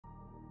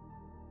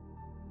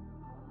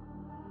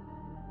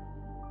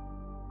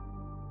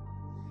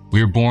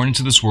We are born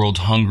into this world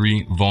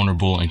hungry,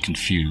 vulnerable, and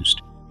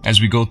confused.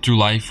 As we go through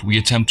life, we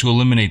attempt to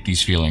eliminate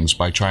these feelings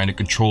by trying to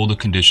control the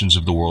conditions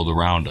of the world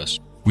around us.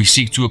 We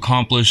seek to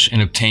accomplish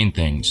and obtain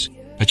things,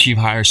 achieve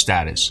higher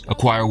status,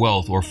 acquire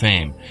wealth or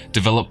fame,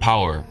 develop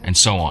power, and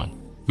so on.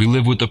 We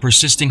live with the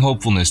persisting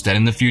hopefulness that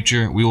in the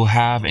future we will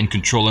have and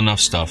control enough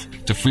stuff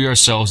to free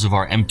ourselves of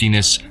our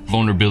emptiness,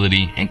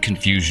 vulnerability, and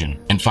confusion,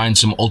 and find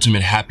some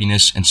ultimate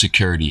happiness and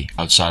security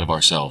outside of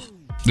ourselves.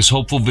 This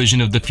hopeful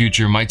vision of the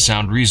future might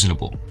sound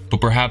reasonable,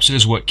 but perhaps it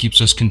is what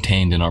keeps us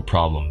contained in our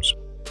problems.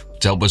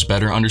 To help us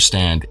better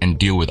understand and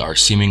deal with our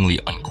seemingly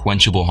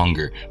unquenchable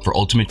hunger for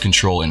ultimate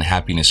control and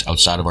happiness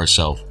outside of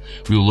ourselves,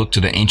 we will look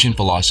to the ancient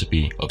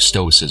philosophy of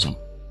Stoicism.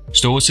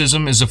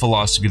 Stoicism is a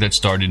philosophy that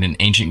started in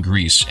ancient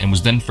Greece and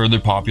was then further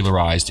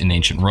popularized in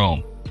ancient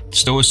Rome.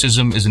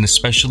 Stoicism is an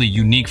especially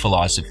unique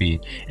philosophy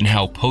in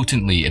how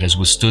potently it has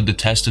withstood the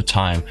test of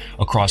time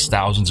across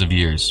thousands of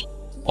years.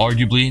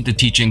 Arguably, the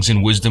teachings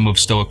and wisdom of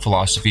Stoic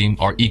philosophy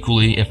are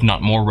equally, if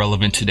not more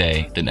relevant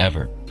today than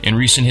ever. In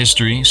recent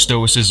history,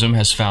 Stoicism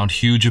has found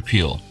huge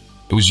appeal.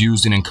 It was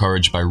used and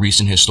encouraged by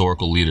recent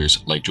historical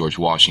leaders like George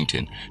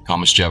Washington,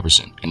 Thomas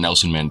Jefferson, and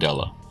Nelson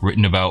Mandela,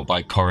 written about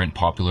by current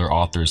popular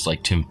authors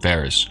like Tim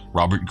Ferriss,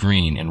 Robert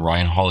Greene, and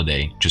Ryan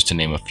Holiday, just to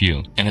name a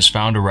few, and has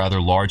found a rather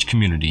large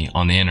community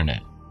on the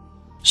internet.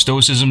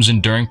 Stoicism's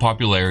enduring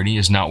popularity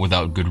is not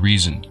without good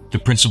reason. The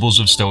principles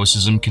of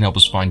Stoicism can help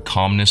us find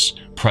calmness,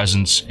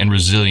 presence, and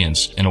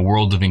resilience in a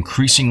world of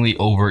increasingly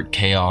overt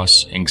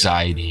chaos,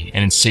 anxiety,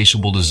 and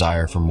insatiable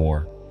desire for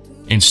more.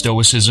 In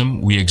Stoicism,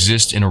 we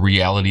exist in a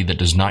reality that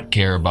does not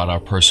care about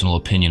our personal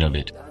opinion of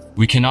it.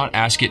 We cannot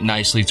ask it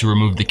nicely to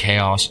remove the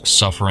chaos,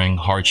 suffering,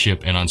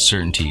 hardship, and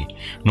uncertainty,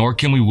 nor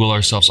can we will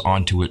ourselves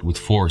onto it with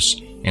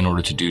force in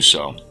order to do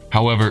so.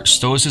 However,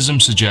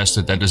 Stoicism suggests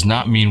that does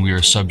not mean we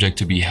are subject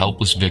to be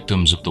helpless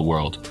victims of the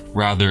world.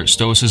 Rather,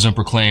 Stoicism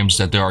proclaims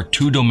that there are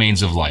two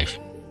domains of life: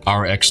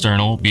 our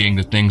external, being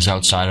the things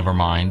outside of our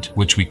mind,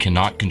 which we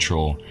cannot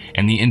control,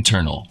 and the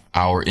internal,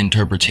 our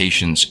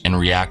interpretations and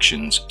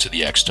reactions to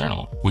the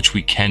external, which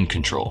we can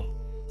control.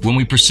 When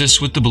we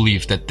persist with the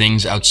belief that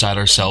things outside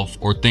ourselves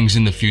or things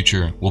in the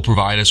future will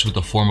provide us with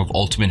a form of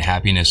ultimate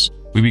happiness,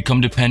 we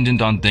become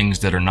dependent on things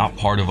that are not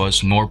part of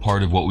us nor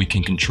part of what we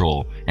can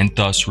control, and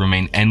thus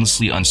remain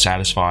endlessly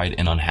unsatisfied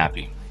and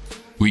unhappy.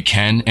 We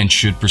can and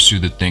should pursue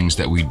the things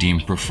that we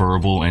deem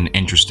preferable and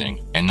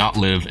interesting, and not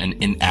live an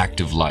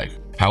inactive life.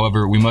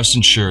 However, we must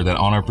ensure that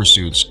on our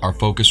pursuits, our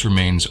focus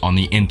remains on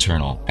the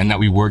internal, and that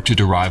we work to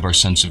derive our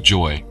sense of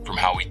joy from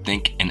how we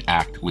think and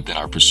act within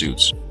our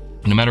pursuits.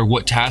 No matter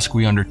what task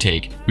we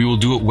undertake, we will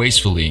do it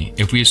wastefully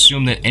if we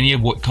assume that any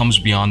of what comes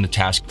beyond the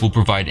task will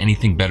provide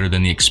anything better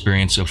than the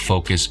experience of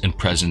focus and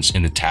presence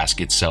in the task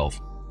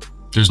itself.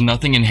 There's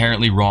nothing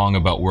inherently wrong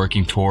about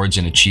working towards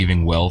and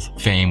achieving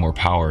wealth, fame, or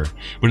power,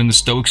 but in the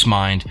Stoic's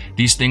mind,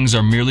 these things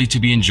are merely to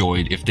be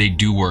enjoyed if they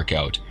do work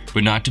out,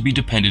 but not to be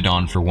depended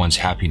on for one's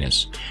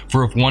happiness.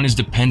 For if one is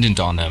dependent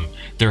on them,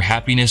 their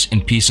happiness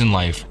and peace in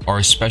life are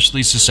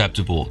especially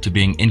susceptible to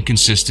being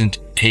inconsistent,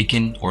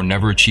 taken, or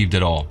never achieved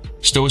at all.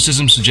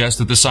 Stoicism suggests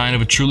that the sign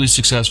of a truly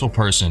successful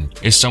person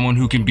is someone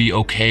who can be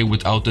okay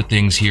without the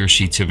things he or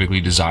she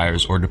typically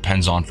desires or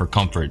depends on for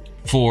comfort.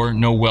 For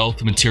no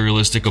wealth,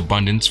 materialistic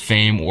abundance,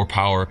 fame, or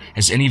power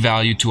has any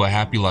value to a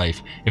happy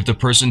life if the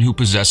person who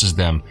possesses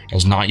them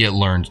has not yet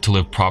learned to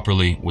live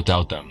properly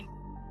without them.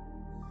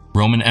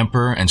 Roman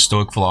emperor and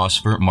Stoic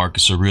philosopher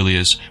Marcus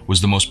Aurelius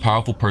was the most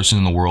powerful person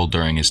in the world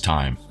during his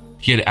time.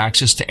 He had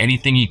access to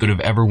anything he could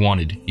have ever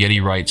wanted, yet he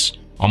writes,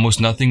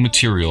 "Almost nothing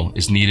material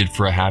is needed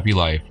for a happy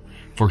life,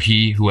 for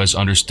he who has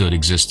understood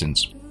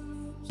existence."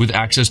 With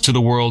access to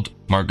the world,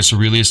 Marcus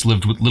Aurelius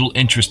lived with little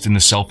interest in the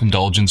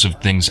self-indulgence of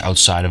things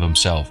outside of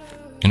himself.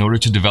 In order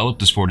to develop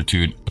this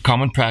fortitude, a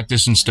common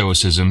practice in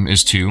Stoicism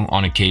is to,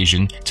 on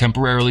occasion,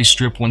 temporarily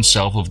strip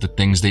oneself of the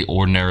things they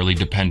ordinarily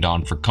depend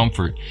on for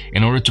comfort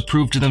in order to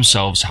prove to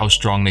themselves how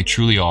strong they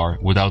truly are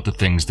without the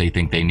things they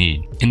think they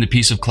need. In the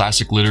piece of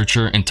classic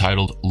literature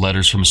entitled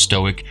Letters from a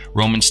Stoic,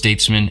 Roman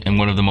statesman and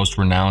one of the most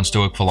renowned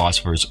Stoic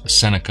philosophers,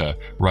 Seneca,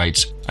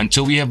 writes,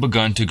 "Until we have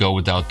begun to go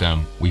without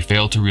them, we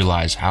fail to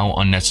realize how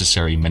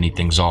unnecessary many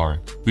things are.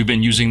 We've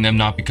been using them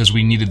not because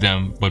we needed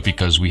them, but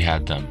because we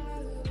had them."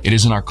 It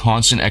is in our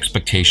constant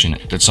expectation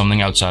that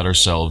something outside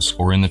ourselves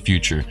or in the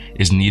future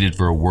is needed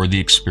for a worthy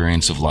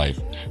experience of life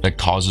that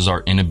causes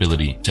our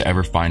inability to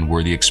ever find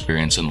worthy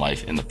experience in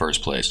life in the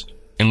first place.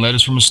 In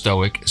Letters from a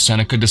Stoic,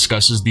 Seneca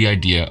discusses the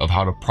idea of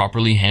how to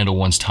properly handle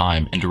one's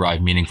time and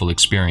derive meaningful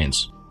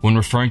experience. When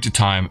referring to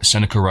time,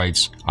 Seneca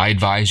writes, "I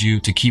advise you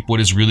to keep what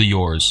is really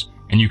yours,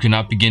 and you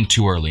cannot begin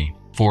too early,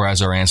 for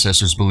as our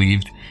ancestors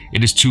believed,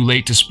 it is too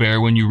late to spare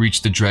when you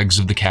reach the dregs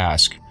of the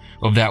cask.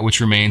 Of that which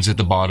remains at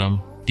the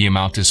bottom, the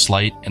amount is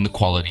slight and the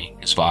quality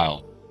is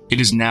vile.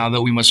 It is now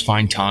that we must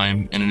find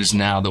time, and it is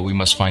now that we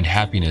must find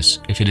happiness,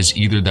 if it is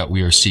either that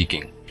we are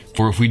seeking.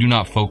 For if we do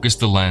not focus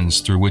the lens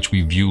through which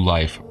we view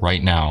life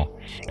right now,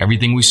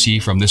 everything we see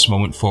from this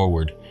moment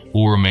forward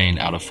will remain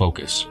out of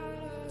focus."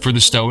 For the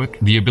Stoic,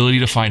 the ability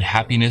to find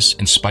happiness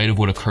in spite of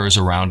what occurs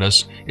around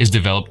us is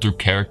developed through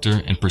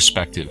character and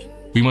perspective.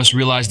 We must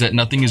realize that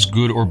nothing is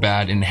good or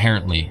bad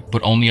inherently,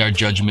 but only our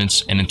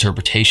judgments and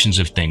interpretations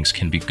of things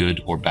can be good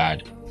or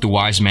bad. The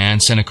wise man,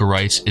 Seneca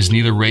writes, is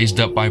neither raised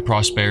up by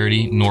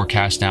prosperity nor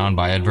cast down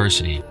by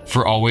adversity,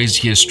 for always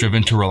he has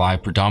striven to rely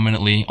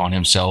predominantly on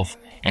himself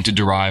and to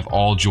derive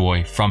all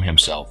joy from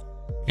himself.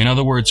 In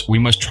other words, we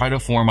must try to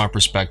form our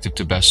perspective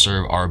to best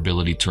serve our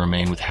ability to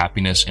remain with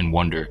happiness and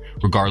wonder,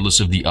 regardless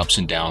of the ups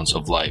and downs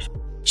of life.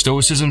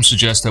 Stoicism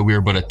suggests that we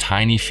are but a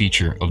tiny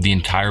feature of the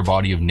entire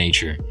body of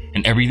nature,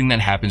 and everything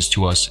that happens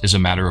to us is a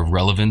matter of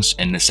relevance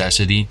and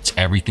necessity to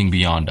everything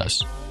beyond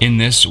us. In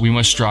this, we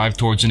must strive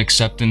towards an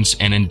acceptance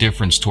and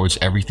indifference towards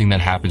everything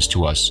that happens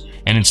to us,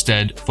 and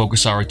instead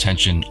focus our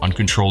attention on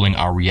controlling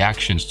our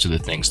reactions to the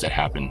things that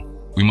happen.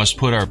 We must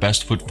put our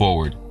best foot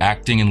forward,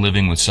 acting and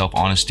living with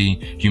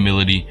self-honesty,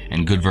 humility,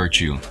 and good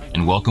virtue,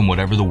 and welcome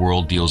whatever the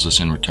world deals us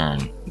in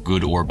return,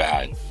 good or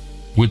bad.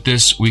 With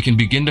this, we can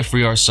begin to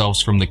free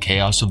ourselves from the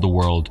chaos of the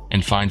world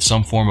and find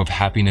some form of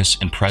happiness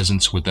and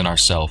presence within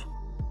ourselves.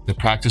 The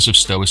practice of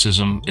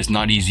Stoicism is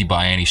not easy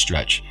by any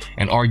stretch,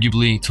 and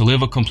arguably, to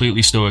live a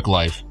completely Stoic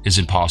life is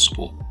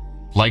impossible.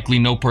 Likely,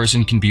 no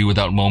person can be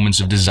without moments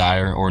of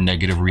desire or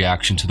negative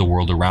reaction to the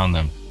world around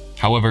them.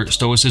 However,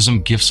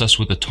 Stoicism gifts us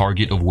with a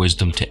target of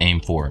wisdom to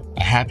aim for,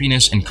 a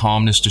happiness and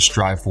calmness to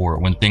strive for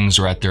when things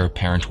are at their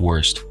apparent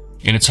worst.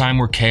 In a time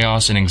where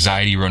chaos and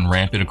anxiety run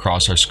rampant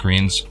across our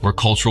screens, where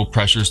cultural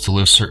pressures to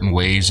live certain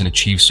ways and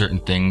achieve certain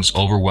things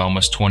overwhelm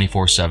us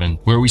 24/7,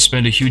 where we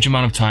spend a huge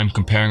amount of time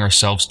comparing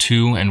ourselves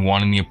to and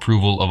wanting the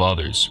approval of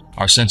others,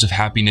 our sense of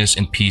happiness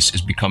and peace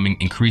is becoming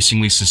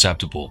increasingly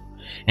susceptible,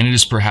 and it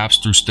is perhaps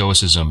through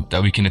Stoicism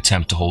that we can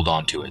attempt to hold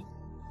on to it.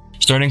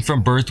 Starting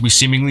from birth, we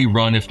seemingly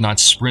run if not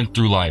sprint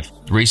through life,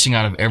 racing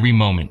out of every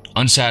moment,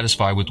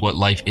 unsatisfied with what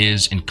life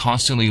is and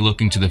constantly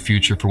looking to the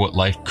future for what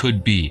life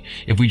could be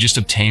if we just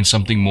obtained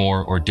something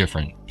more or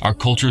different. Our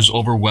cultures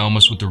overwhelm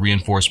us with the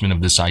reinforcement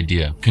of this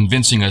idea,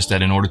 convincing us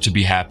that in order to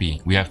be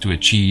happy, we have to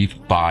achieve,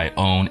 buy,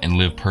 own, and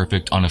live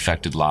perfect,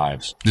 unaffected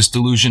lives. This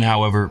delusion,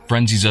 however,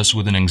 frenzies us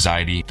with an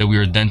anxiety that we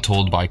are then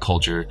told by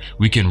culture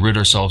we can rid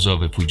ourselves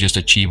of if we just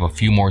achieve a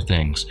few more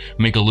things,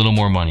 make a little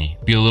more money,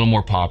 be a little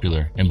more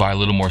popular, and buy a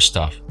little more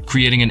stuff,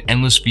 creating an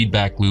endless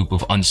feedback loop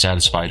of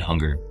unsatisfied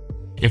hunger.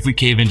 If we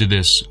cave into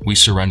this, we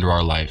surrender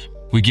our life.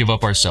 We give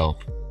up ourselves.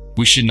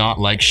 We should not,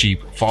 like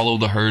sheep, follow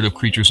the herd of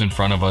creatures in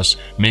front of us,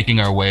 making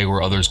our way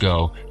where others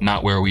go,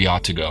 not where we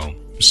ought to go,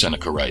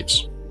 Seneca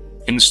writes.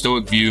 In the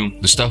Stoic view,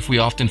 the stuff we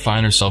often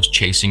find ourselves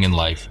chasing in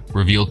life,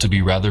 revealed to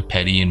be rather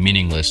petty and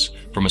meaningless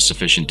from a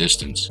sufficient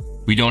distance.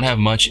 We don't have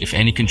much, if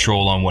any,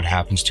 control on what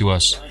happens to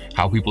us,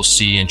 how people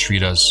see and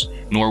treat us,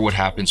 nor what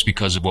happens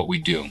because of what we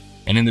do.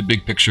 And in the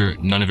big picture,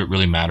 none of it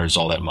really matters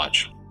all that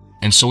much.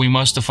 And so we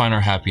must define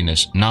our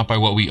happiness not by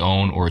what we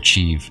own or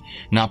achieve,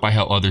 not by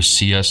how others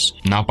see us,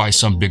 not by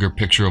some bigger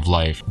picture of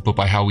life, but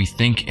by how we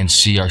think and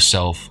see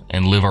ourselves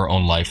and live our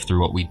own life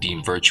through what we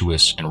deem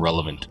virtuous and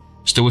relevant.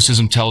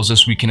 Stoicism tells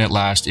us we can at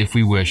last, if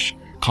we wish,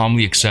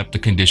 calmly accept the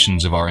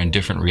conditions of our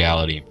indifferent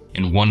reality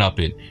and one-up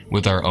it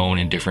with our own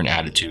indifferent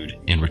attitude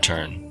in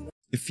return.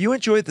 If you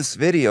enjoyed this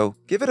video,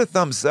 give it a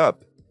thumbs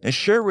up and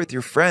share with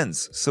your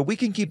friends so we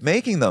can keep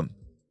making them.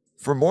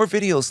 For more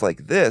videos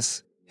like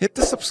this, hit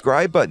the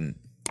subscribe button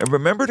and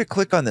remember to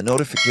click on the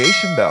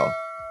notification bell.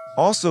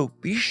 Also,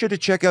 be sure to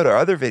check out our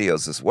other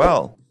videos as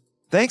well.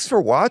 Thanks for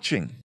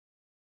watching.